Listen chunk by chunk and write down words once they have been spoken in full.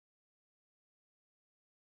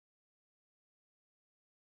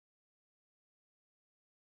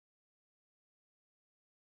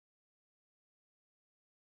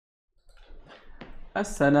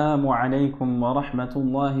Assalamu alaikum wa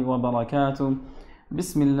rahmatullahi wa barakatuh.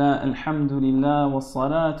 Bismillah, alhamdulillah, wa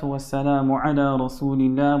salatu wa salamu ala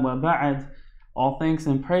rasulillah wa ba'd. All thanks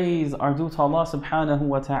and praise are due to Allah subhanahu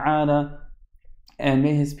wa ta'ala, and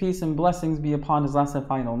may His peace and blessings be upon His last and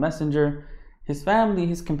final messenger, His family,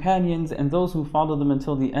 His companions, and those who follow them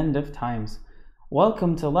until the end of times.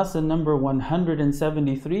 Welcome to lesson number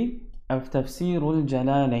 173 of Tafsir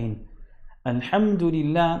al-Jalalayn.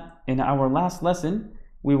 Alhamdulillah, in our last lesson,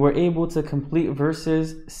 we were able to complete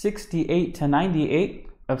verses 68 to 98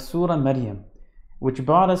 of Surah Maryam, which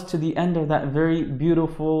brought us to the end of that very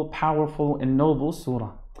beautiful, powerful, and noble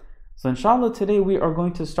surah. So inshallah, today we are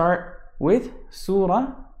going to start with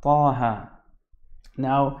Surah Taha.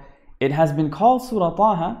 Now, it has been called Surah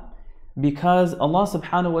Taha because Allah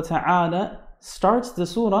subhanahu wa ta'ala starts the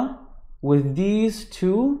surah with these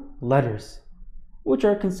two letters, which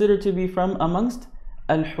are considered to be from amongst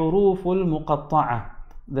al-huruf al-muqatta'a,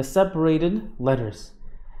 the separated letters.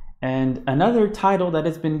 And another title that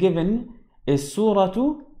has been given is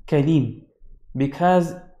Suratu Kalim,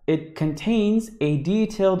 because it contains a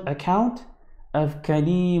detailed account of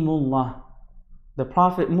Kalimullah, the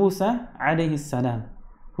Prophet Musa alayhi salam,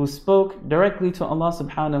 who spoke directly to Allah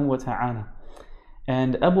subhanahu wa ta'ala.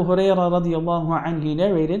 And Abu Hurairah radiallahu anhu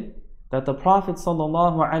narrated that the Prophet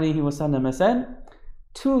sallallahu alayhi wasallam said,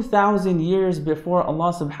 2,000 years before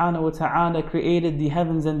Allah subhanahu wa ta'ala created the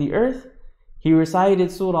heavens and the earth, He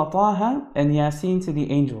recited Surah Taha and Yasin to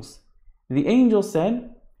the angels. The angels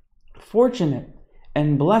said, fortunate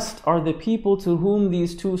and blessed are the people to whom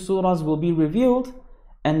these two surahs will be revealed,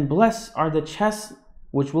 and blessed are the chests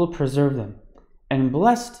which will preserve them, and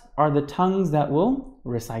blessed are the tongues that will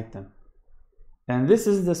recite them. And this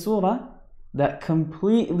is the surah that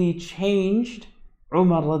completely changed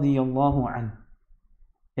Umar radiyallahu anhu.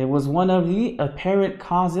 It was one of the apparent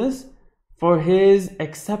causes for his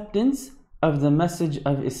acceptance of the message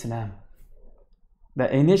of Islam.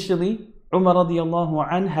 That initially Umar radiyallahu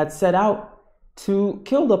anhu had set out to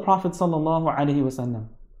kill the Prophet sallallahu alaihi wasallam.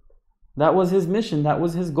 That was his mission, that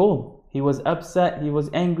was his goal. He was upset, he was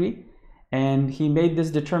angry, and he made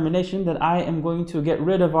this determination that I am going to get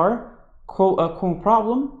rid of our quote-unquote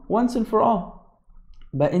problem once and for all.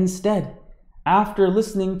 But instead, after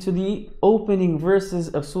listening to the opening verses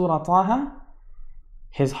of Surah Taha,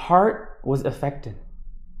 his heart was affected.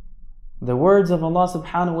 The words of Allah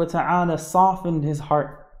subhanahu wa ta'ala softened his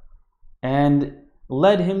heart and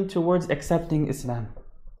led him towards accepting Islam.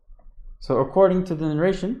 So according to the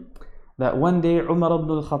narration, that one day Umar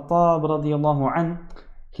ibn al-Khattab radiyallahu anhu,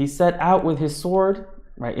 he set out with his sword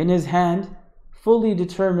right in his hand, fully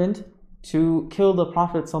determined to kill the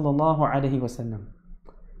Prophet sallallahu alaihi wasallam.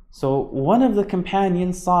 So one of the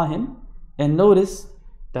companions saw him and noticed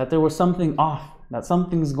that there was something off, that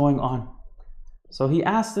something's going on. So he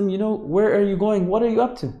asked him, where are you going? What are you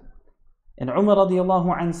up to? And Umar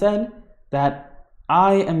radiallahu anhu said that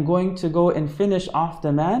I am going to go and finish off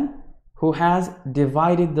the man who has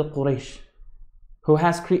divided the Quraysh, who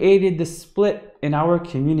has created the split in our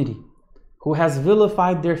community, who has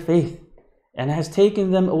vilified their faith and has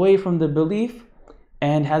taken them away from the belief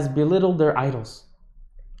and has belittled their idols.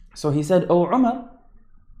 So he said, "O Umar,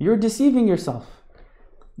 you're deceiving yourself.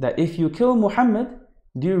 That if you kill Muhammad,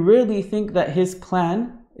 do you really think that his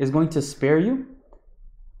clan is going to spare you?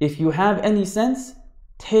 If you have any sense,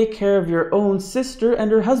 take care of your own sister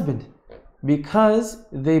and her husband, because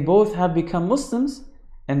they both have become Muslims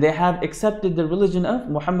and they have accepted the religion of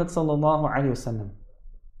Muhammad sallallahu alaihi wasallam."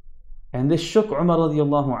 And this shook Umar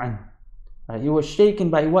radiallahu anhu. He was shaken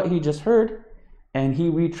by what he just heard, and he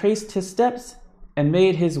retraced his steps and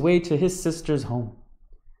made his way to his sister's home.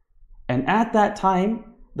 And at that time,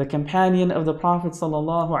 the companion of the Prophet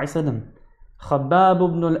sallallahu alaihi wasallam, Khabbab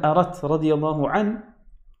ibn al-Arat radiyallahu anhu,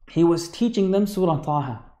 he was teaching them Surah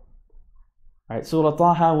Taha. Surah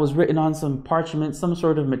Taha was written on some parchment, some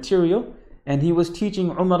sort of material, and he was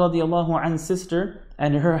teaching Umar radiyallahu anhu's sister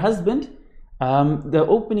and her husband the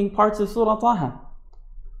opening parts of Surah Taha.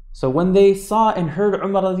 So when they saw and heard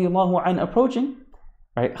Umar radiyallahu anhu approaching,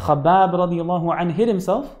 Khabbab radiyallahu anhu hid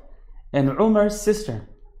himself, and Umar's sister,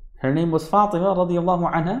 her name was Fatima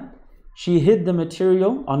radiyallahu anha, she hid the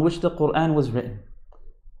material on which the Quran was written.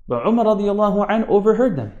 But Umar radiyallahu anhu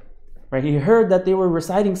overheard them. He heard that they were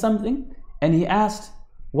reciting something, and he asked,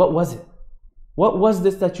 what was it? What was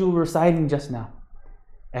this that you were reciting just now?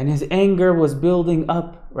 And his anger was building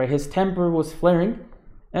up, his temper was flaring,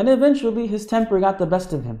 and eventually his temper got the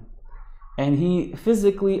best of him. And he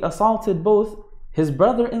physically assaulted both his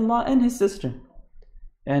brother-in-law and his sister.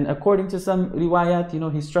 And according to some riwayat,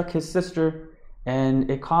 he struck his sister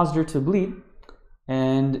and it caused her to bleed.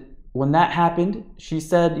 And when that happened, she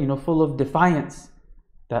said, full of defiance,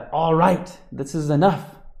 that all right, this is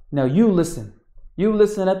enough. Now you listen. You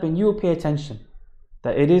listen up and you pay attention.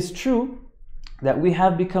 That it is true that we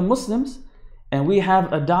have become Muslims and we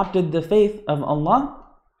have adopted the faith of Allah,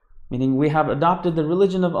 meaning we have adopted the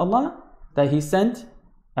religion of Allah that He sent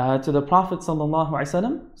to the Prophet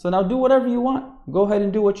ﷺ. So now do whatever you want. Go ahead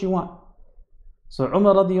and do what you want. So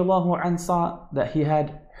Umar radiallahu anh saw that he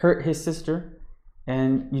had hurt his sister,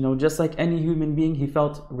 and just like any human being, he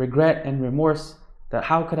felt regret and remorse that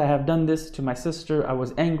how could I have done this to my sister? I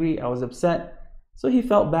was angry, I was upset. So he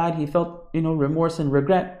felt bad, he felt remorse and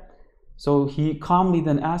regret. So he calmly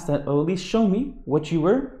then asked that, oh, at least show me what you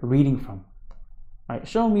were reading from. Right?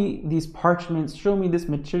 Show me these parchments, show me this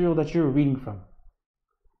material that you're reading from.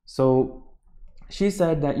 So she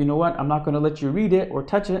said that, you know what, I'm not going to let you read it or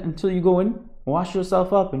touch it until you go and wash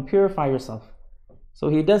yourself up and purify yourself. So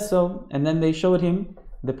he does so, and then they showed him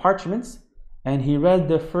the parchments, and he read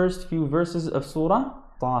the first few verses of Surah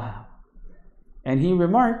Taha. And he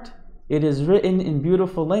remarked, it is written in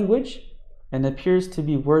beautiful language and appears to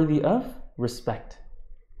be worthy of respect.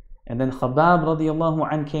 And then Khabbab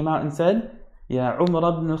radiallahu anh came out and said, Ya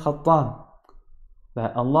Umar ibn al-Khattab,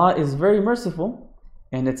 that Allah is very merciful,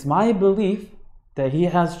 and it's my belief that He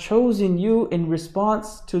has chosen you in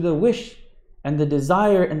response to the wish and the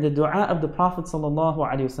desire and the dua of the Prophet sallallahu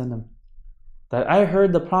alaihi wasallam. That I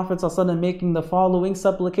heard the Prophet sallallahu alaihi wasallam making the following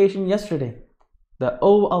supplication yesterday, that,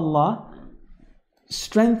 O Allah,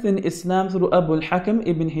 strengthen Islam through Abu al-Hakam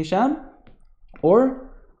ibn Hisham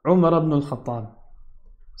or Umar ibn al-Khattab.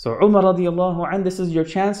 So Umar radiallahu anh, this is your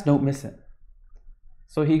chance, don't miss it.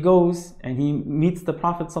 So he goes and he meets the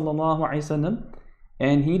Prophet sallallahu alaihi wasallam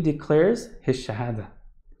and he declares his shahada.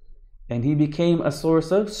 And he became a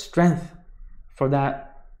source of strength for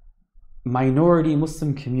that minority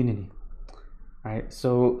Muslim community. Right?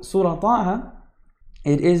 So Surah Taha,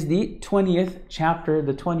 it is the 20th chapter,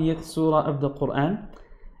 the 20th surah of the Quran,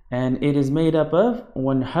 and it is made up of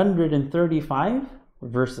 135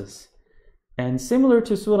 verses. And similar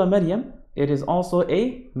to Surah Maryam, it is also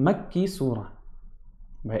a Makki surah.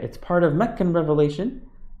 Right? It's part of Meccan revelation,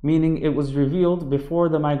 meaning it was revealed before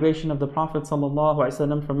the migration of the Prophet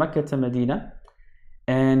ﷺ from Mecca to Medina,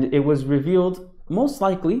 and it was revealed most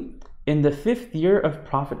likely in the 5th year of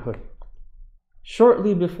prophethood,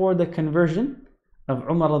 shortly before the conversion of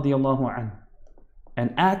Umar radiallahu anhu.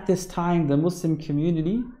 And at this time, the Muslim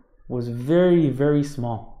community was very, very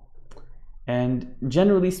small. And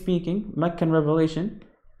generally speaking, Meccan revelation,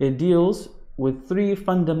 it deals with 3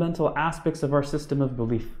 fundamental aspects of our system of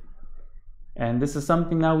belief. And this is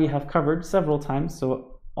something now we have covered several times,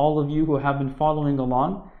 so all of you who have been following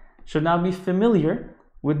along should now be familiar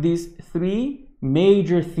with these 3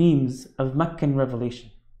 major themes of Meccan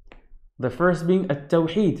revelation. The first being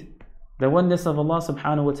at-Tawheed, the oneness of Allah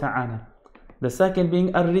subhanahu wa ta'ala. The second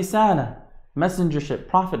being al-Risala, messengership,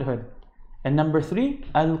 prophethood. And number 3,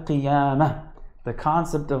 al-Qiyamah, the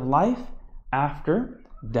concept of life after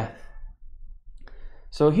death.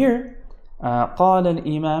 So here, قال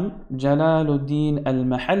الإمام جلال الدين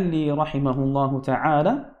المحلي رحمه الله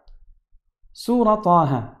تعالى سورة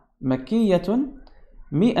طه مكية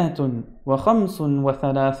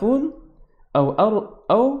 135 أو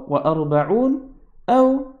 40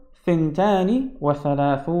 أو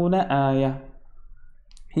 32 آية.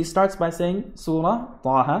 He starts by saying Surah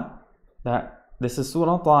Taha, that this is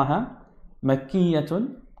Surah Taha,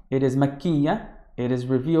 Makkiyatun, it is Makkiyah, it is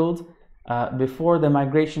revealed before the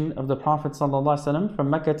migration of the Prophet ﷺ from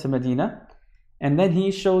Mecca to Medina. And then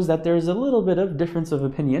he shows that there is a little bit of difference of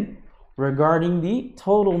opinion regarding the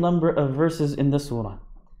total number of verses in the surah.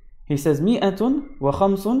 He says,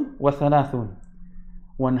 135,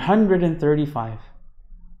 135.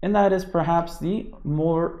 And that is perhaps the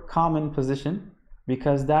more common position,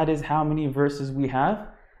 because that is how many verses we have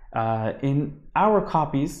in our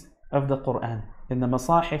copies of the Quran. In the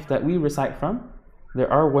masahif that we recite from, there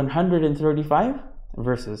are 135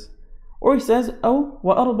 verses. Or he says, أو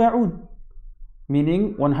وأربعون,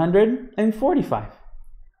 meaning 145.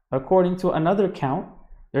 According to another count,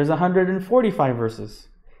 there's 145 verses.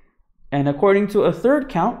 And according to a third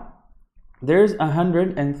count, there's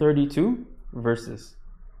 132 verses.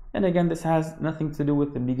 And again, this has nothing to do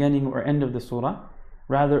with the beginning or end of the surah.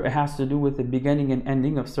 Rather, it has to do with the beginning and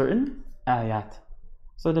ending of certain ayat.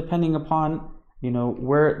 So depending upon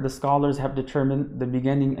where the scholars have determined the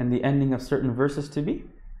beginning and the ending of certain verses to be,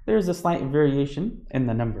 there's a slight variation in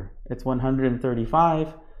the number. It's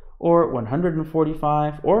 135 or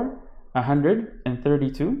 145 or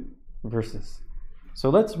 132 verses. So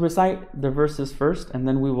let's recite the verses first, and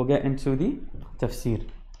then we will get into the tafsir.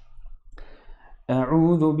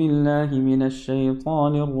 أعوذ بالله من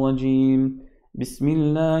الشيطان الرجيم بسم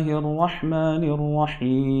الله الرحمن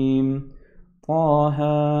الرحيم طه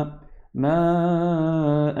ما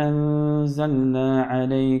أنزلنا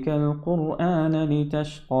عليك القرآن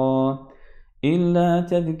لتشقى إلا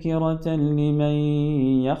تذكرة لمن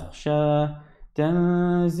يخشى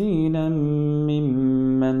تنزيلا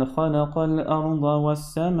ممن خلق الأرض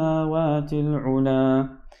والسماوات العلى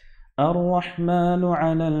الرحمن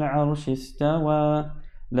على العرش استوى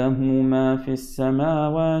له ما في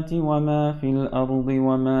السماوات وما في الأرض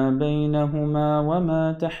وما بينهما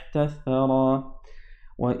وما تحت الثرى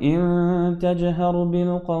وإن تجهر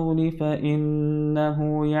بالقول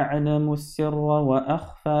فإنه يعلم السر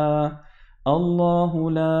وأخفى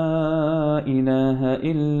الله لا إله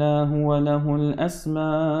إلا هو له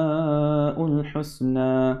الأسماء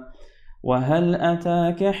الحسنى وهل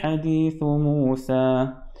أتاك حديث موسى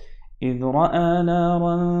إذ رأى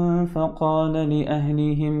نارا فقال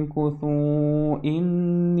لأهلهم كثوا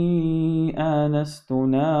إني آنست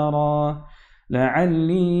نارا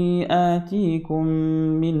لعلي آتيكم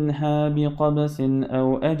منها بقبس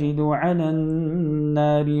أو أجد على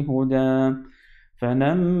النار هدى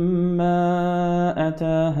فلما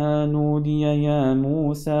أتاها نودي يا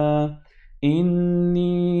موسى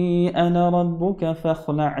إني أنا ربك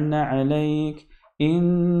فاخلع عليك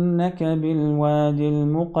إنك بالوادي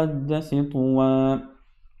المقدس طوى.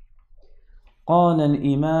 قال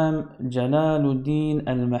الإمام جلال الدين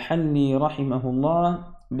المحلي رحمه الله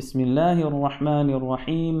بسم الله الرحمن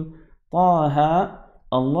الرحيم طه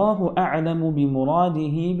الله أعلم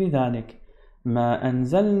بمراده بذلك ما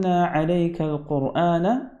أنزلنا عليك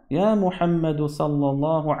القرآن يا محمد صلى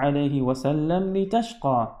الله عليه وسلم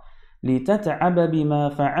لتشقى لتتعب بما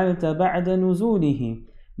فعلت بعد نزوله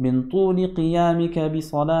من طول قيامك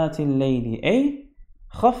بصلاة الليل أي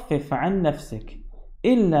خفف عن نفسك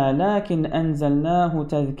إلا لكن أنزلناه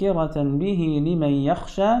تذكرة به لمن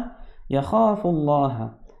يخشى يخاف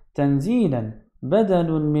الله تنزيلا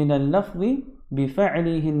بدل من اللفظ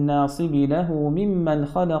بفعله الناصب له ممن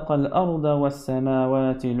خلق الأرض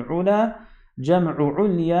والسماوات العلى جمع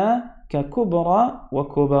عليا ككبرى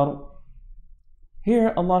وكبر.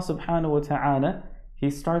 Here Allah subhanahu wa ta'ala, He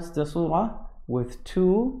starts the surah with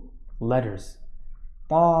two letters,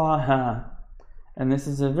 Taha, and this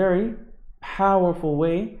is a very powerful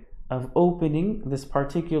way of opening this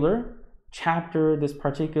particular chapter, this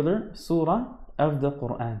particular surah of the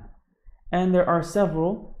Quran. And there are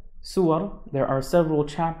several surah, there are several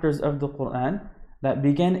chapters of the Quran that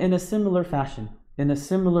begin in a similar fashion, in a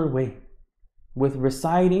similar way, with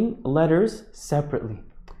reciting letters separately.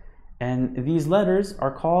 And these letters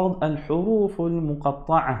are called al-huruf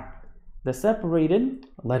al-muqatta'ah, the separated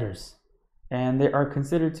letters. And they are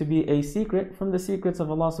considered to be a secret from the secrets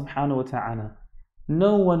of Allah subhanahu wa ta'ala.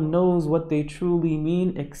 No one knows what they truly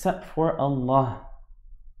mean except for Allah.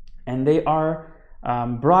 And they are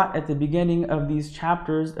brought at the beginning of these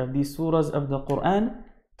chapters, of these surahs of the Quran,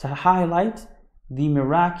 to highlight the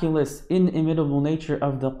miraculous, inimitable nature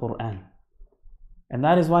of the Quran. And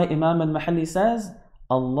that is why Imam al-Mahalli says,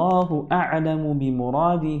 Allahu a'lamu bi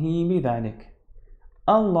muradihi bidhalik.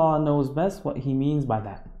 Allah knows best what He means by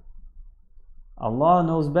that. Allah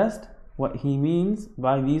knows best what He means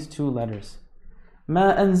by these two letters.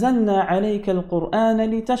 ما أنزلنا عليك القرآن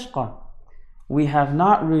لتشقى. We have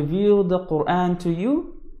not revealed the Quran to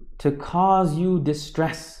you to cause you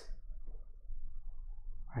distress.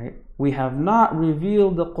 Right? We have not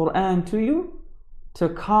revealed the Quran to you to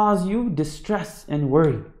cause you distress and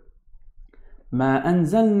worry. ما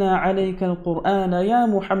أنزلنا عليك القرآن يا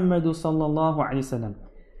محمد صلى الله عليه وسلم.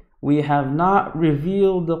 We have not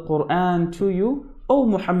revealed the Quran to you, O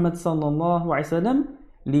Muhammad صلى الله عليه وسلم,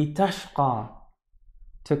 لتشقى,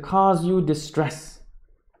 to cause you distress,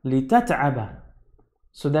 لتتعب,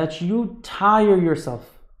 so that you tire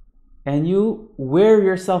yourself and you wear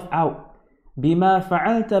yourself out, بما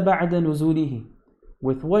فعلت بعد نزوله,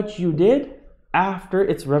 with what you did after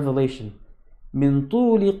its revelation, من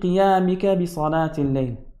طول قيامك بصلاة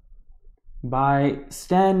الليل, by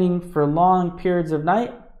standing for long periods of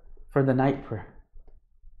night for the night prayer.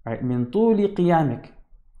 Right? من طول قيامك,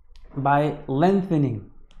 by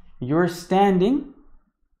lengthening your standing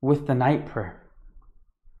with the night prayer.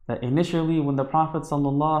 That initially when the Prophet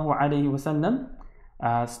ﷺ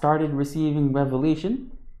started receiving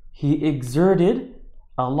revelation, he exerted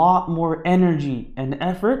a lot more energy and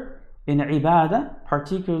effort in ibadah,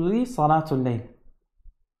 particularly Salatul Layl.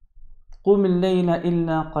 قُمِ اللَّيْلَ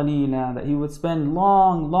إِلَّا قَلِيلًا, that he would spend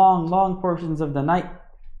long portions of the night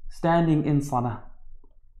standing in salah.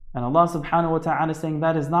 And Allah subhanahu wa ta'ala is saying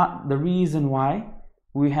that is not the reason why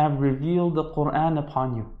we have revealed the Quran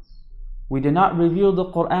upon you. We did not reveal the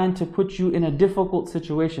Quran to put you in a difficult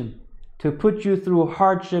situation, to put you through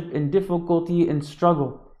hardship and difficulty and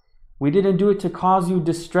struggle. We didn't do it to cause you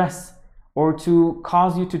distress or to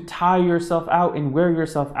cause you to tire yourself out and wear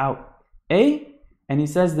yourself out. And he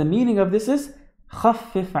says the meaning of this is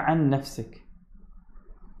خَفِّفْ عَنْ نَفْسِكَ,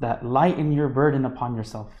 that lighten your burden upon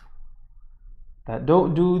yourself. That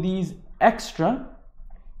don't do these extra,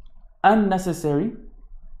 unnecessary,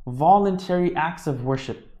 voluntary acts of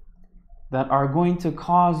worship that are going to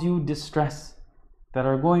cause you distress, that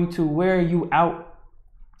are going to wear you out,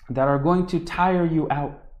 that are going to tire you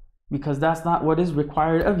out, because that's not what is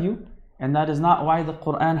required of you, and that is not why the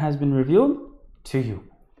Quran has been revealed to you.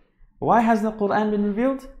 Why has the Quran been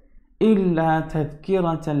revealed? إِلَّا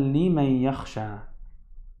تَذْكِرَةً لِمَنْ يَخْشَى,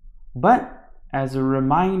 but as a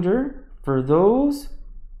reminder for those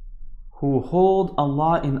who hold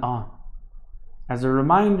Allah in awe, as a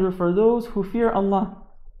reminder for those who fear Allah.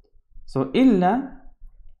 So إِلَّا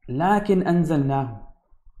لَكِنْ أَنزَلْنَاهُ,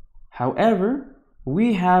 however,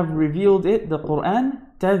 we have revealed it, the Quran,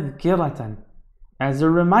 تَذْكِرَةً, as a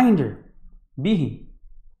reminder, bihi,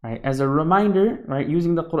 right, as a reminder, right,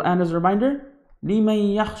 using the Quran as a reminder,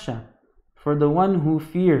 لِمَنْ يَخْشَى, for the one who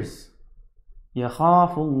fears,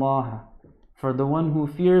 يَخَافُ اللَّهَ, for the one who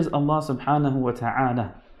fears Allah subhanahu wa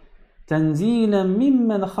ta'ala. تَنْزِيلًا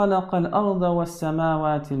مِمَّنْ خَلَقَ الْأَرْضَ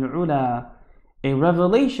وَالسَّمَاوَاتِ الْعُلَى, a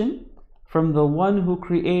revelation from the one who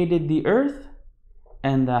created the earth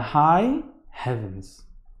and the high heavens.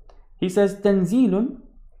 He says تنزيل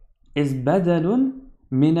is بدل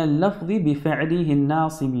من اللفظ بفعله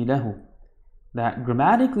الناصب له, that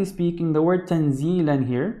grammatically speaking the word تنزيلا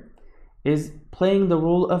here is playing the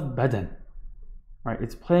role of badal, right?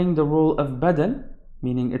 It's playing the role of badal,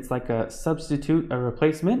 meaning it's like a substitute, a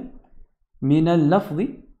replacement, من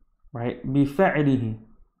اللفظ, right, بفعله,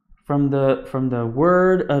 from the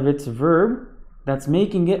word of its verb that's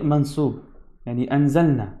making it mansub, يعني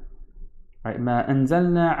أنزلنا, right, ما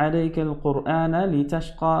أنزلنا عليك القرآن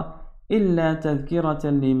لتشقى إلا تذكرة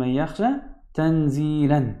لمن يخشى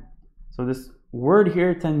تنزيلا. So this word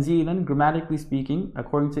here, تنزيلا, grammatically speaking,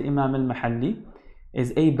 according to Imam al-Mahalli,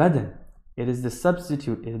 is a badal. It is the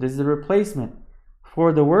substitute, it is the replacement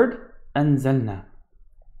for the word أنزلنا.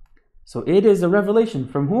 So it is a revelation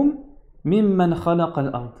from whom? ممن خلق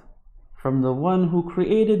الأرض, from the one who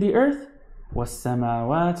created the earth,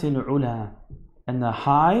 وَالسَّمَاوَاتِ الْعُلَى, and the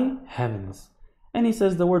high heavens. And he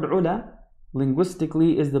says the word عُلَى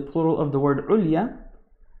linguistically is the plural of the word عُلْيَا,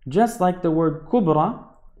 just like the word كُبْرَى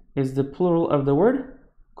is the plural of the word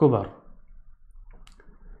كُبَر.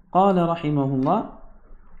 قال رحمه الله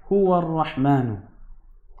هو الرحمن,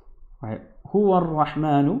 right, هو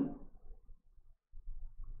الرحمن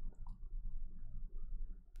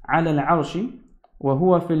على العرش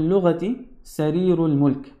وهو في اللغة سرير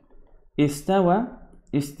الملك استوى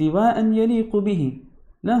استواء يليق به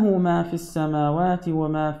له ما في السماوات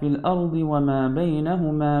وما في الأرض وما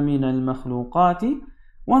بينهما من المخلوقات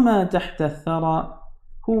وما تحت الثرى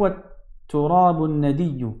هو التراب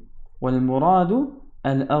الندي والمراد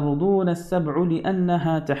الأرضون السبع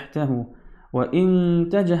لأنها تحته وإن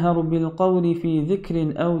تجهر بالقول في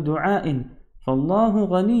ذكر أو دعاء فالله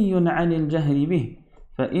غني عن الجهر به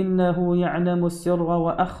فإنه يعلم السر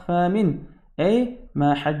وأخفى منه أي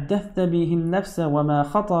ما حدثت به النفس وما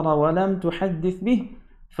خطر ولم تحدث به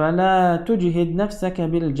فلا تجهد نفسك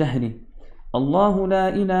بالجهل الله لا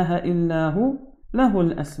إله إلا هو له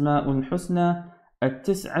الأسماء الحسنى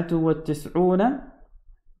 99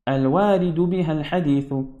 الوارد بها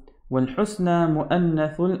الحديث والحسنى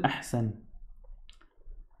مؤنث الأحسن.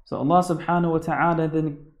 So Allah subhanahu wa ta'ala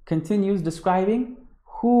then continues describing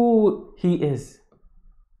who He is,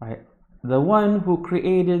 right? The one who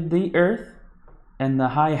created the earth and the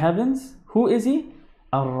high heavens. Who is He?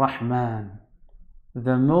 Ar-Rahman,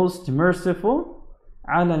 the most merciful.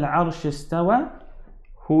 على العرش استوى,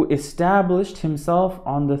 who established Himself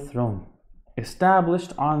on the throne.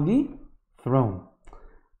 Established on the throne.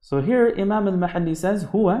 So here Imam al-Mahalli says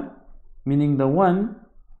huwa, meaning the one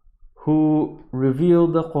who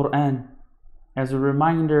revealed the Quran as a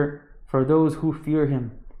reminder for those who fear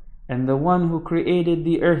Him, and the one who created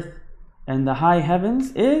the earth and the high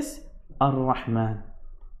heavens is Ar-Rahman.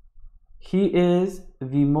 He is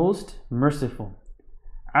the most merciful.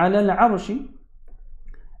 على العرش,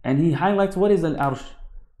 and he highlights what is al-arsh.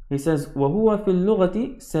 He says وَهُوَ فِي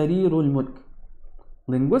اللُّغَةِ سَرِيرُ الْمُلْكِ.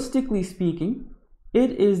 Linguistically speaking,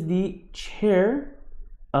 it is the chair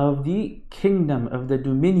of the kingdom, of the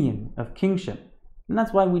dominion, of kingship. And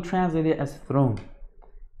that's why we translate it as throne.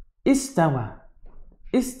 Istawa,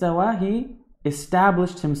 He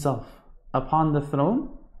established Himself upon the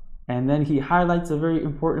throne. And then he highlights a very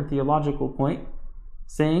important theological point,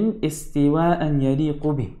 saying istiwa'an yaliqu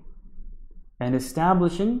bih, and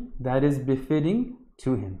establishing that is befitting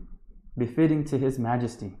to him, befitting to his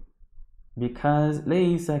majesty. Because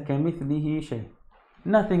laysa kamithlihi shay,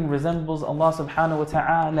 nothing resembles Allah subhanahu wa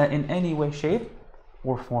ta'ala in any way, shape,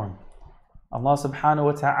 or form. Allah subhanahu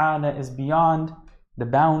wa ta'ala is beyond the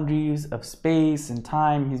boundaries of space and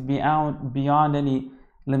time. He's beyond any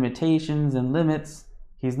limitations and limits.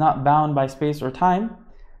 He's not bound by space or time.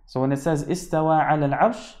 So when it says istawa ala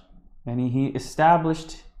al-arsh, yani he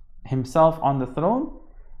established himself on the throne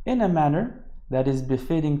in a manner that is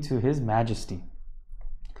befitting to his majesty.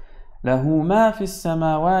 له ما في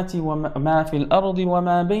السماوات وما في الأرض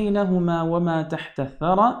وما بينهما وما تحت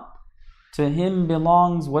الثرى. To him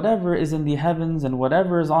belongs whatever is in the heavens and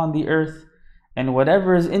whatever is on the earth and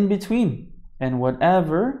whatever is in between and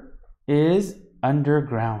whatever is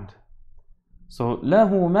underground. So له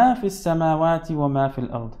ما في السماوات وما في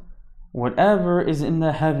الأرض, whatever is in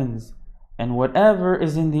the heavens and whatever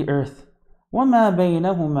is in the earth, وما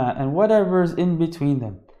بينهما, and whatever is in between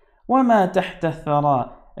them, وما تحت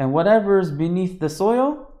الثرى, and whatever is beneath the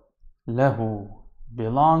soil, له,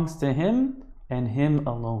 belongs to him and him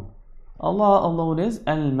alone. Allah alone is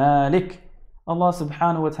al-Malik. Allah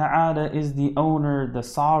subhanahu wa ta'ala is the owner, the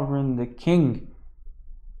sovereign, the king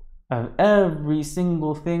of every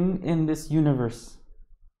single thing in this universe,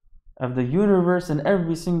 of the universe and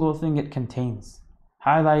every single thing it contains,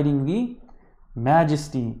 highlighting the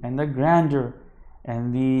majesty and the grandeur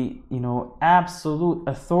and the absolute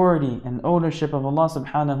authority and ownership of Allah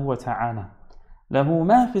subhanahu wa ta'ala. له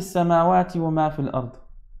ما في السماوات وما في الأرض.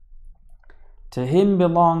 To him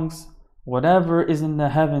belongs whatever is in the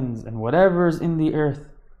heavens and whatever is in the earth.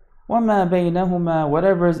 وَمَا بَيْنَهُمَا,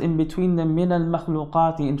 whatever is in between them, مِنَ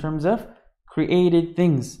الْمَخْلُوقَاتِ, in terms of created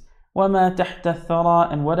things. وَمَا تَحْتَ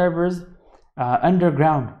الثَّرَى, and whatever is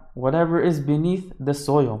underground, whatever is beneath the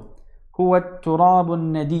soil. هُوَ التُّرَابُ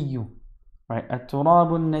النَّدِيُّ. Right,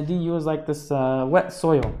 التُّرَابُ النَّدِيُّ is like this wet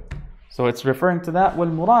soil. So it's referring to that.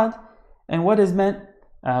 وَالْمُرَاد, and what is meant,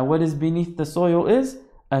 what is beneath the soil is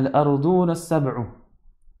الْأَرْضُونَ السَّبْعُ.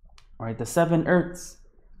 Right, the seven earths.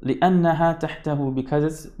 لأنها تحته, because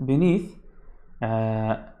it's beneath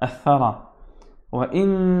الثرى.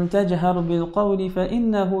 وإن تجهر بالقول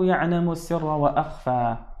فإنه يعلم السر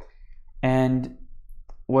وأخفى. And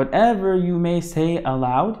whatever you may say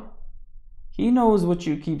aloud, he knows what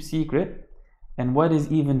you keep secret and what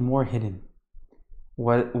is even more hidden.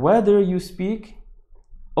 Whether you speak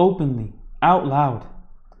openly, out loud,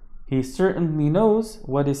 he certainly knows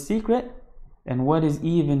what is secret and what is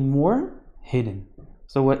even more hidden.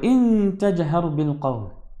 So وَإِن تَجْهَرْ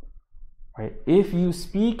بِالْقَوْلِ, right, if you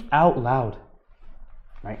speak out loud,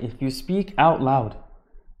 right, if you speak out loud,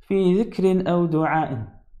 فِي ذِكْرٍ أَوْ دُعَاءٍ,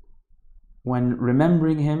 when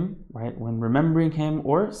remembering him, right, when remembering him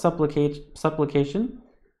or supplication,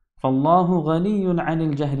 فَاللَّهُ غَنِيٌّ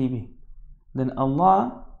عَنِ الْجَهْرِ بِهِ, then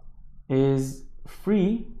Allah is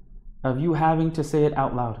free of you having to say it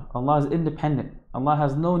out loud. Allah is independent. Allah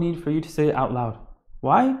has no need for you to say it out loud.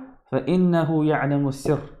 Why? فَإِنَّهُ يَعْلَمُ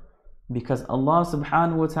السِّرِّ, because Allah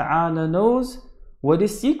subhanahu wa ta'ala knows what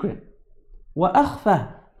is secret.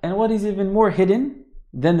 وَأَخْفَى, and what is even more hidden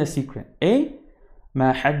than the secret.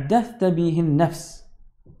 مَا حَدَّثْتَ بِهِ النَّفْسِ,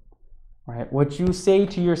 right, what you say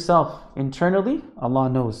to yourself internally, Allah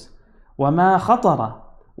knows. وَمَا خَطَرَ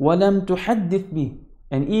وَلَمْ تُحَدِّثْ بِهِ,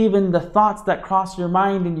 and even the thoughts that cross your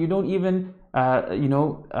mind and you don't even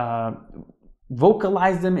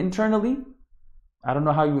vocalize them internally. I don't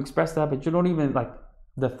know how you express that, but you don't even, like,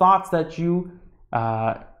 the thoughts that you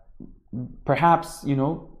perhaps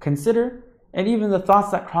consider, and even the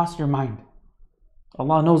thoughts that cross your mind.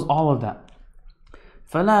 Allah knows all of that.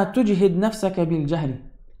 فَلَا تُجْهِدْ نَفْسَكَ بِالْجَهْلِ,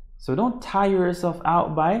 so don't tire yourself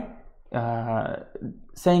out by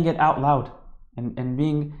saying it out loud and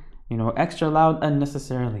being extra loud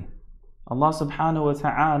unnecessarily. Allah subhanahu wa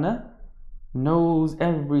ta'ala knows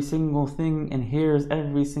every single thing and hears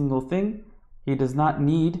every single thing. He does not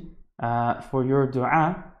need for your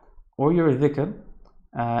dua or your dhikr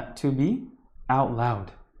to be out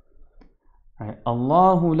loud. Right.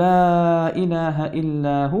 Allahu la ilaha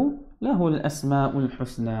illahu lahul asma'ul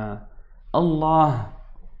husna. Allah,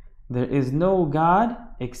 there is no God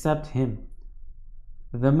except Him.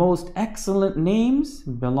 The most excellent names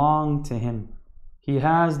belong to Him. He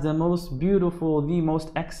has the most beautiful, the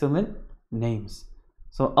most excellent names.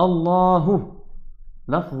 So Allahu,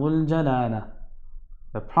 lafzul jalala,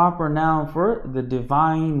 the proper noun for the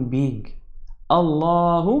divine being.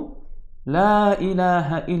 Allahu, la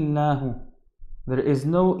ilaha illahu, there is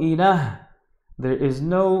no ilah, there is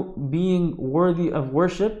no being worthy of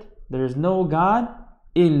worship There is no God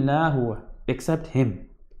إِلَّا هُوَ, except Him.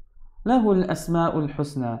 لَهُ الْأَسْمَاءُ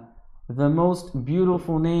الْحُسْنَى. The most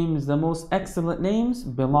beautiful names, the most excellent names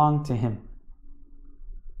belong to Him.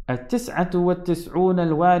 التسعة والتسعون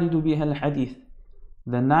الوارد بها الحديث.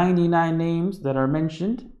 The 99 names that are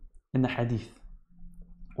mentioned in the hadith.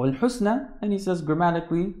 والحسنى, and he says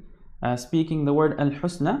grammatically speaking, the word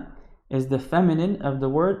al-husna is the feminine of the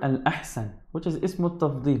word al-ahsan, which is ism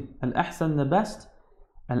al-tafdil. Al-ahsan, the best.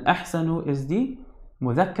 Al-ahsanu is the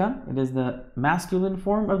mudhakkar, it is the masculine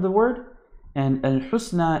form of the word. And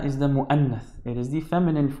al-husna is the mu'annath, it is the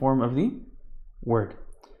feminine form of the word.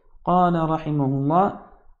 قال رحمه الله: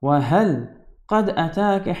 وهل قد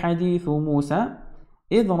أتاك حديث موسى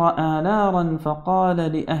إذ رأى نارا فقال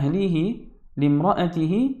لأهله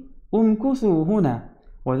لامرأته امكثوا هنا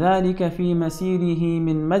وذلك في مسيره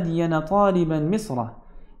من مدين طالبا مصر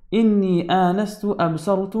إني آنست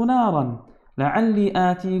أبصرت نارا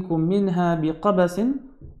لعلي آتيكم منها بقبس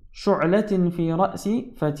شعلة في رأس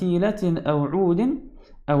فتيلة أو عود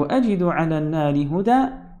أو أجد على النار هدى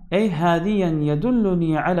أي هاديا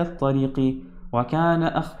يدلني على الطريق وكان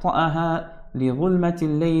أخطأها لظلمة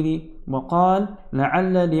الليل وقال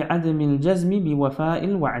لعل لعدم الجزم بوفاء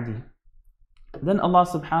الوعد. Then Allah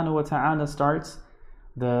subhanahu wa ta'ala starts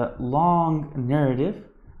the long narrative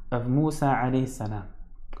of Musa alayhi salam.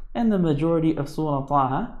 And the majority of Surah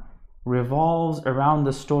Taha revolves around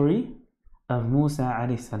the story of Musa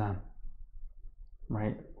alayhi salam.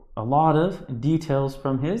 Right? A lot of details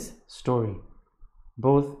from his story,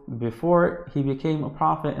 both before he became a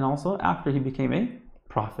prophet and also after he became a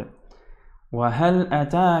prophet. وَهَلْ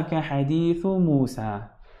أَتَاكَ حَدِيثُ مُوسَى.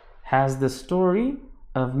 Has the story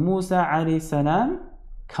of Musa alayhi salam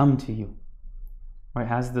come to you? Right?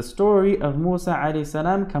 Has the story of Musa alayhi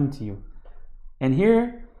salam come to you? And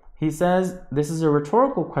here he says this is a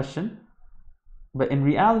rhetorical question, but in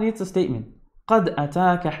reality it's a statement. قَدْ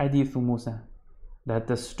أَتَاكَ حَدِيثُ مُوسَى. That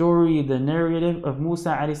the story, the narrative of Musa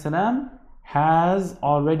alayhi salam has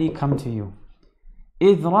already come to you.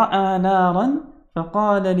 إِذْ رَأَى نَارًا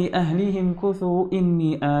فَقَالَ لِأَهْلِهِمْ كُثُوا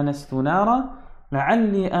إِنِّي آنَسْتُ نَارًا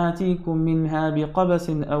لَعَلِّي آتِيكُم مِّنْهَا بِقَبَسٍ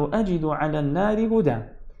أَوْ أَجِدُ عَلَى النَّارِ هُدًى.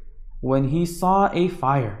 When he saw a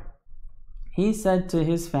fire, he said to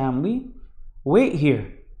his family, wait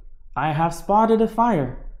here, I have spotted a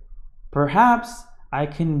fire. Perhaps I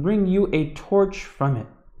can bring you a torch from it.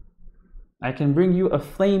 I can bring you a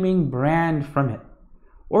flaming brand from it,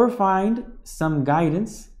 or find some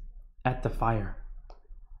guidance at the fire.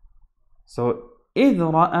 So, إِذْ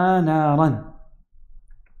رَأَى نَارًا.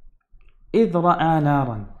 إِذْ رَأَى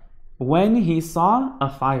نَارًا. When he saw a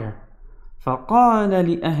fire. فَقَالَ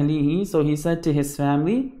لِأَهْلِهِ. So he said to his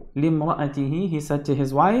family, لِمْرَأَتِهِ. He said to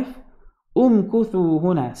his wife, أُمْكُثُوا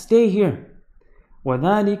هُنَا. Stay here.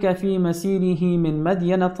 وَذَلِكَ فِي مَسِيرِهِ مِنْ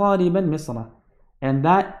مَدْيَنَ طَالِبًا مِصْرَ. And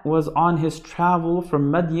that was on his travel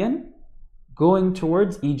from Madian going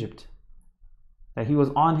towards Egypt. That he was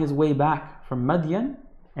on his way back from Madian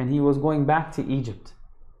and he was going back to Egypt.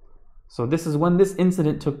 So this is when this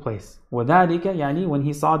incident took place. وَذَلِكَ يعني when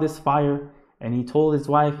he saw this fire and he told his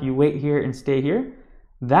wife, you wait here and stay here.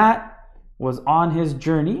 That was on his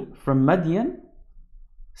journey from Madian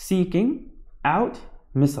seeking out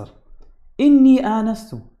Misr. إِنِّي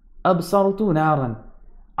آنَسْتُ أَبْصَرْتُ نَارًا.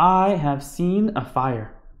 I have seen a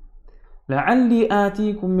fire. لَعَلِّي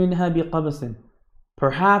آتِيكُم مِّنْهَا بِقَبَسٍ.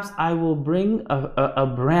 Perhaps I will bring a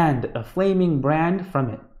brand, a flaming brand from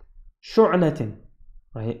it. شُعْلَةٍ.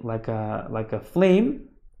 Right? Like a flame.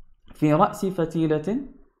 فِي رَأْسِ فَتِيلَةٍ.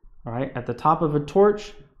 Right? At the top of a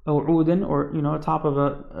torch. أو عود, or top of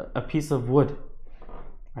a piece of wood.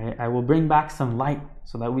 Right? I will bring back some light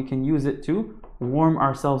so that we can use it to warm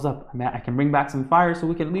ourselves up. I can bring back some fire so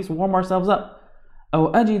we can at least warm ourselves up.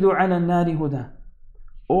 أو أجد على النار هدى.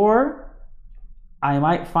 Or I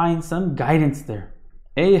might find some guidance there.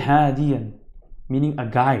 أي هاديا, meaning a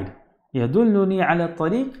guide. يدلني على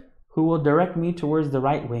الطريق, who will direct me towards the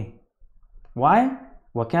right way. Why?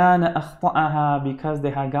 وكان أخطأها, because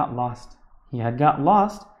they had got lost. He had got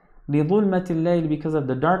lost لظلمة الليل, because of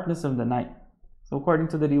the darkness of the night. So according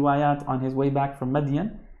to the riwayat, on his way back from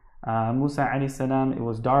Madian, Musa alayhi salam, it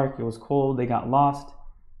was dark, it was cold, they got lost.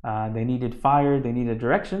 They needed fire, they needed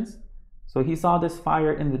directions. So he saw this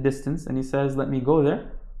fire in the distance and he says, let me go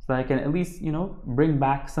there so that I can at least, bring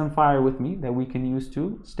back some fire with me that we can use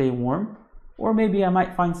to stay warm. Or maybe I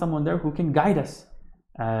might find someone there who can guide us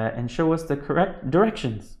and show us the correct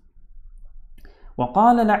directions.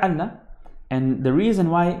 وَقَالَ لَعَلَّ. And the reason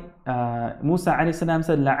why Musa alayhi salam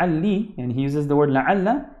said لَعَلِّي, and he uses the word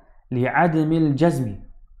لَعَلَّ لِعَدْمِ الْجَزْمِ,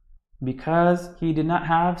 because he did not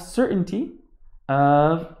have certainty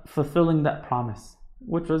of fulfilling that promise.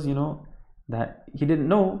 which was, that he didn't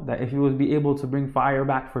know that if he would be able to bring fire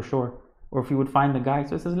back for sure, or if he would find the guy.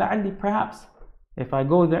 So he says, لعلي, perhaps, if I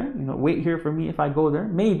go there, wait here for me. If I go there,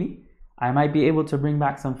 maybe I might be able to bring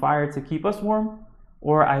back some fire to keep us warm,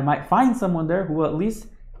 or I might find someone there who will at least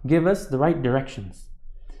give us the right directions.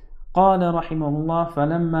 قال رحمه الله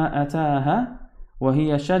فلما أتاها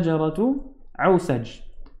وهي شجرة عوسج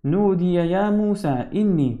نودي يا موسى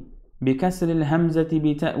إني بكسر الهمزة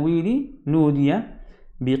بتأويل نودي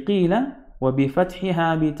بقيل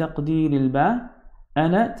وبفتحها بتقدير الباء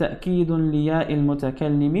أنا تأكيد لياء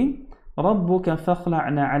المتكلم ربك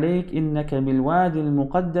فاخلعن عليك إنك بالوادي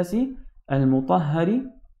المقدس المطهر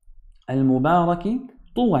المبارك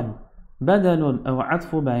طوى بدل أو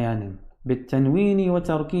عطف بيان بالتنوين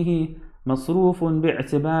وتركه مصروف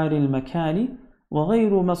باعتبار المكان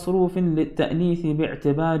وغير مصروف للتأنيث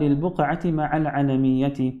باعتبار البقعة مع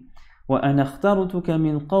العلمية وأنا اخترتك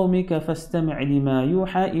من قومك فاستمع لما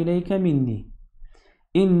يوحى إليك مني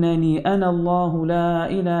إنني أنا الله لا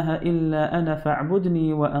إله إلا أنا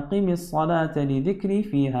فاعبدني وأقم الصلاة لذكري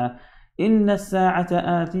فيها إن الساعة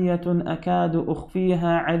آتية أكاد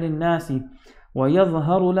أخفيها على الناس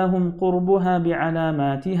ويظهر لهم قربها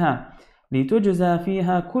بعلاماتها لتجزى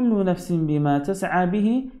فيها كل نفس بما تسعى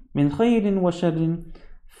به من خير وشر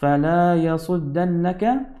فلا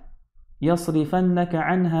يصرفنك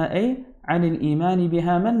عنها أي عن الإيمان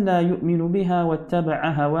بها من لا يؤمن بها واتبع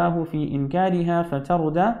هواه في إنكارها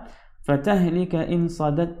فتردى فتهلك إن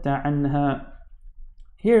صددت عنها.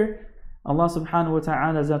 Here Allah subhanahu wa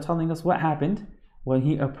ta'ala is telling us what happened when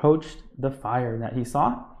he approached the fire that he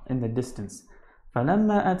saw in the distance.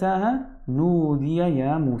 فَلَمَّا أَتَاهَا نُودِيَ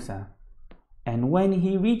يَا مُوسَى. And when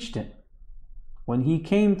he reached it, when he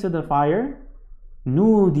came to the fire,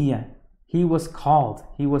 نُودِيَ, he was called,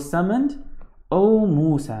 he was summoned, O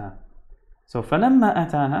Musa. So فَلَمَّا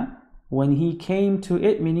أَتَاهَا, when he came to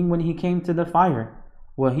it, meaning when he came to the fire,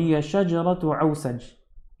 وَهِيَ شَجَرَةُ عَوْسَجٍ,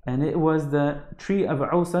 and it was the tree of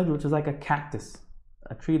Awsaj, which is like a cactus,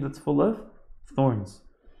 a tree that's full of thorns.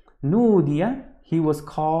 Nudiya, he was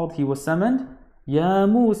called, he was summoned, Ya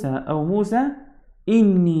Musa, O Musa,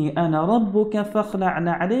 Inni ana rabbuka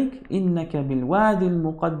fakhla'na alayk, innaka bilwadi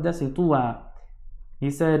al-muqaddasi tuwa. He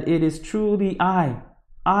said, it is truly I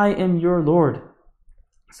am your Lord.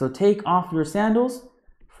 So take off your sandals,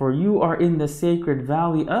 for you are in the sacred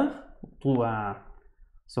valley of Tuwa.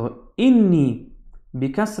 So, Inni,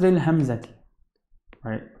 بكسر الهمزة,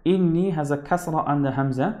 right? Inni has a kasra on the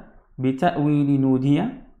hamza, بتأويل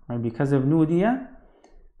نودية, right? Because of نودية,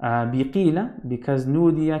 بقيلة, because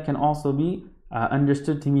نودية can also be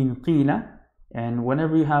understood to mean قيلة, and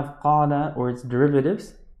whenever you have قال or its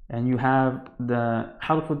derivatives, and you have the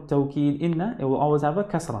حرف التوكيد inna, it will always have a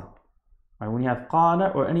kasra. Right? When you have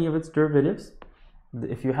قال or any of its derivatives,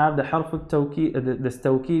 if you have the حرف التوكيد, this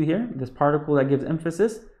tawkid here, this particle that gives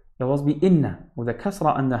emphasis, it will be inna with a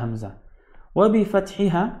kasra on the hamza.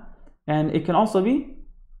 وبفتحها, and it can also be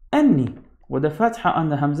أني with a fatha on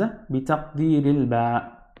the hamza بتقدير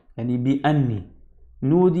الباء, يعني بأني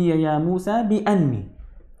نودي يا موسى بأني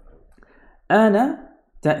أنا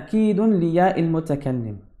تأكيد لياء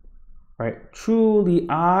المتكلم, right? Truly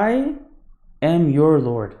I am your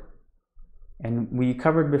Lord. And we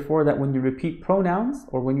covered before that when you repeat pronouns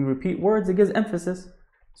or when you repeat words, it gives emphasis.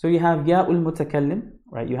 So you have ya'ul mutakallim,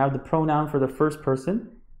 right? You have the pronoun for the first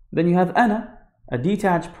person. Then you have ana, a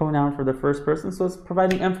detached pronoun for the first person. So it's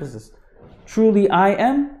providing emphasis. Truly I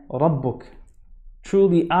am Rabbuk.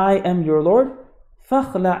 Truly I am your Lord.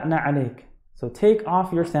 فَخْلَعْنَا عَلَيْكَ. So take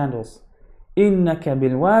off your sandals. إِنَّكَ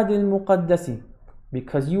بِالْوَادِ الْمُقَدَّسِ.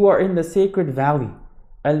 Because you are in the sacred valley.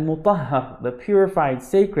 Al-Mutahhar, the purified,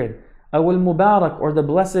 sacred. أو المبارك, or the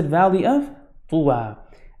blessed valley of Tuwa.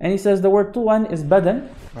 And he says the word Tuwan is badan,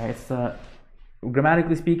 right? It's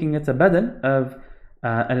grammatically speaking, it's a badan of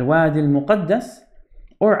al-wadi al-muqaddas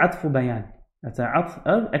or atfu bayan. That's a atf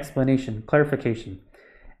of explanation, clarification.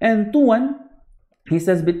 And Tuwan, he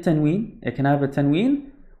says bit tanween, it can have a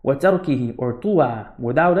tanween, wa tarkihi, or Tuwa,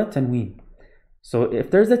 without a tanween. So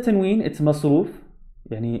if there's a tanween, it's masroof,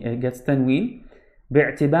 yani it gets tanween,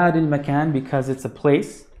 bi'tibad al-makan, because it's a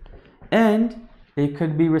place. And it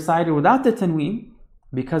could be recited without the tanween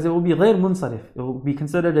because it will be غير منصرف. It will be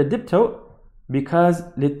considered a diptote because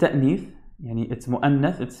للتأنيث, يعني it's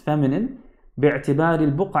mu'annath, it's feminine. باعتبار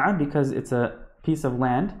البقعة, because it's a piece of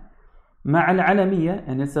land. مع العلمية,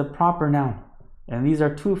 and it's a proper noun. And these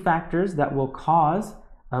are two factors that will cause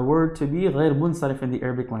a word to be غير منصرف in the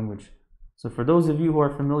Arabic language. So for those of you who are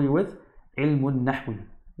familiar with علم النحو,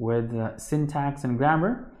 with syntax and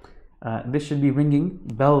grammar, this should be ringing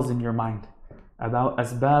bells in your mind about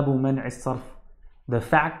أسباب منع الصرف, the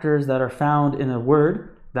factors that are found in a word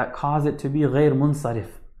that cause it to be غير منصرف,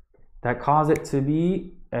 that cause it to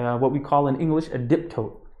be what we call in English a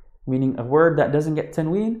diptote, meaning a word that doesn't get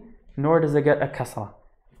tanween, nor does it get a kasra.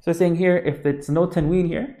 So saying here, if it's no tanween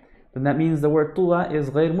here, then that means the word طوى is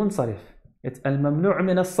غير منصرف. It's الممنوع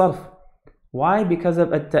من الصرف. Why? Because of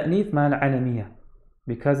التأنيث مع العلمية.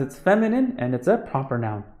 Because it's feminine and it's a proper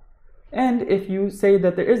noun. And if you say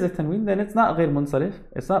that there is a tanween, then it's not غير منصرف.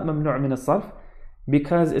 It's not ممنوع من الصرف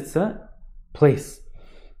because it's a place.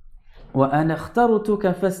 وأنا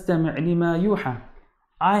اخترتك فاستمع لما يوحى.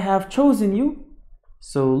 I have chosen you,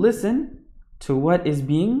 so listen to what is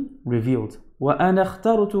being revealed. وَأَنَا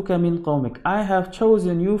اخْتَرْتُكَ مِنْ قَوْمِكَ. I have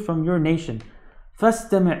chosen you from your nation.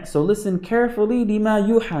 فَاسْتَمِعْ. So listen carefully لِمَا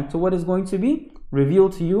يُوحَى, to what is going to be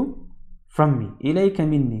revealed to you from me. إِلَيْكَ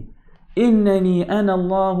مِنِّي إِنَّنِي أَنَا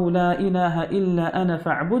اللَّهُ لَا إِلَهَ إِلَّا أَنَا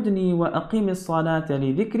فَاعْبُدْنِي وَأَقِمِ الصَّلَاةَ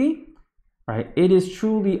لِذِكْرِي. Right? It is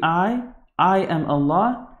truly I am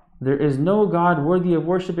Allah. There is no God worthy of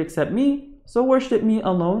worship except me, so worship me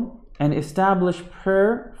alone and establish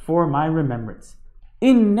prayer for my remembrance.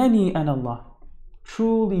 إِنَّنِي أَنَا اللَّهُ.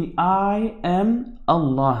 Truly I am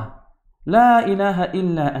Allah. La ilaha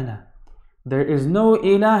illa ana. There is no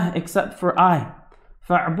ilah except for I.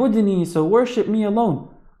 فَاعْبُدْنِي. So worship me alone.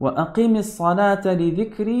 وَأَقِمِ الصَّلَاةَ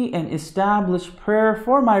لِذِكْرِي. And establish prayer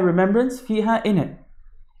for my remembrance فيها in it.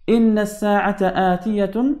 إِنَّ السَّاعَةَ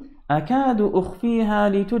آتِيَةٌ أَكَادُ أُخْفِيهَا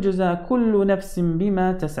لِتُجْزَى كُلُّ نَفْسٍ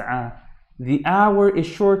بِمَا تَسْعَى. The hour is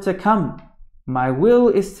sure to come. My will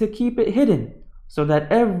is to keep it hidden, so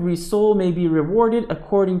that every soul may be rewarded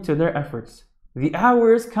according to their efforts. The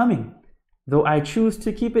hour is coming, though I choose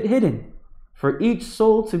to keep it hidden, for each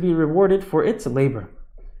soul to be rewarded for its labor.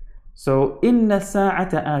 So, inna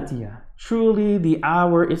sa'ata atiya. Truly the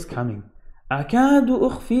hour is coming. Akadu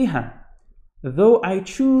ukhfiha. Though I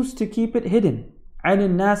choose to keep it hidden.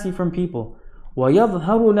 Anin nasi, from people. وَيَظْهَرُ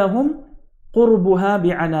لَهُمْ قُرْبُهَا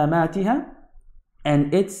بِعَلَامَاتِهَا.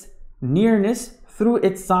 And its nearness through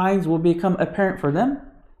its signs will become apparent for them.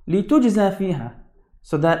 لِتُجْزَى فِيهَا.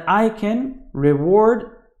 So that I can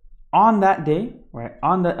reward on that day, right?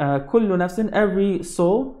 On the كُلُّ نَفْسٍ, every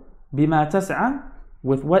soul, بِمَا تَسْعَى,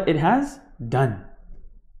 with what it has done.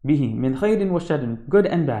 به من خير وشر, good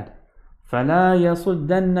and bad. فَلَا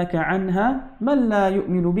يَصُدَّنَّكَ عَنْهَا مَنْ لَا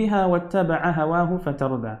يُؤْمِنُ بِهَا وَاتَّبَعَ هَوَاهُ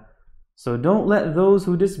فَتَرْضَى. So don't let those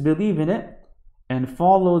who disbelieve in it and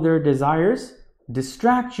follow their desires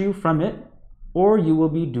distract you from it, or you will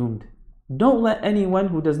be doomed. Don't let anyone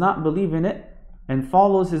who does not believe in it and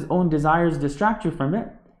follows his own desires distract you from it,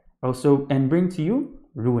 also, and bring to you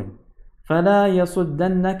ruin. فَلَا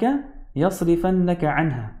يَصُدَّنَّكَ يَصْرِفَنَّكَ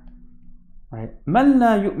عَنْهَا. Right? مَنْ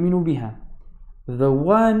لَا يُؤْمِنُ بِهَا. The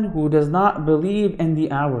one who does not believe in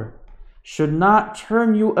the hour should not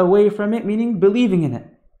turn you away from it, meaning believing in it.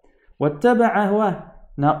 وَاتَّبَعَ هَوَاهُ.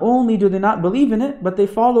 Not only do they not believe in it, but they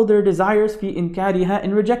follow their desires فِي إِنْكَارِهَا,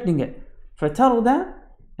 in rejecting it. فَتَرْضَى.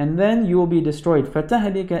 And then you will be destroyed.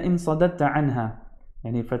 فَتَهْلِكَ إِنْ صَدَدْتَ عَنْهَا.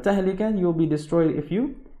 And فَتَهْلِكَ, you will be destroyed if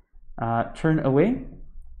you turn away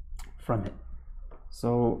from it.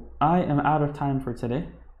 So I am out of time for today,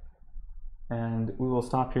 and we will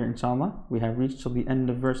stop here inshallah. We have reached till the end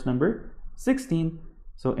of verse number 16.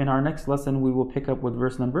 So in our next lesson we will pick up with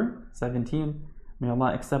verse number 17. May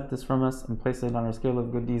Allah accept this from us and place it on our scale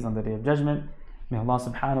of good deeds on the Day of Judgment. May Allah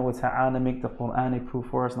subhanahu wa ta'ala make the Quran a proof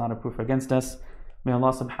for us, not a proof against us. May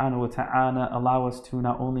Allah subhanahu wa ta'ala allow us to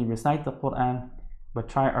not only recite the Quran, but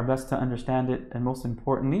try our best to understand it, and most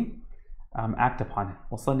importantly, act upon it.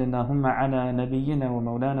 وَصَلِّ اللَّهُمَّ عَلَى نَبِيِّنَا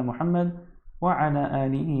وَمَوْلَانَا مُحَمَّدٍ وَعَلَى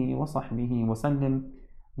آلِهِ وَصَحْبِهِ وَسَلِّمْ.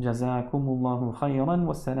 جَزَاكُمُ اللَّهُ خَيْرًا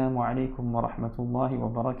وَالسَّلَامُ عَلَيْكُمْ وَرَحْمَةُ اللَّهِ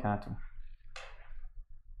وَبَرَكَاتُهُ.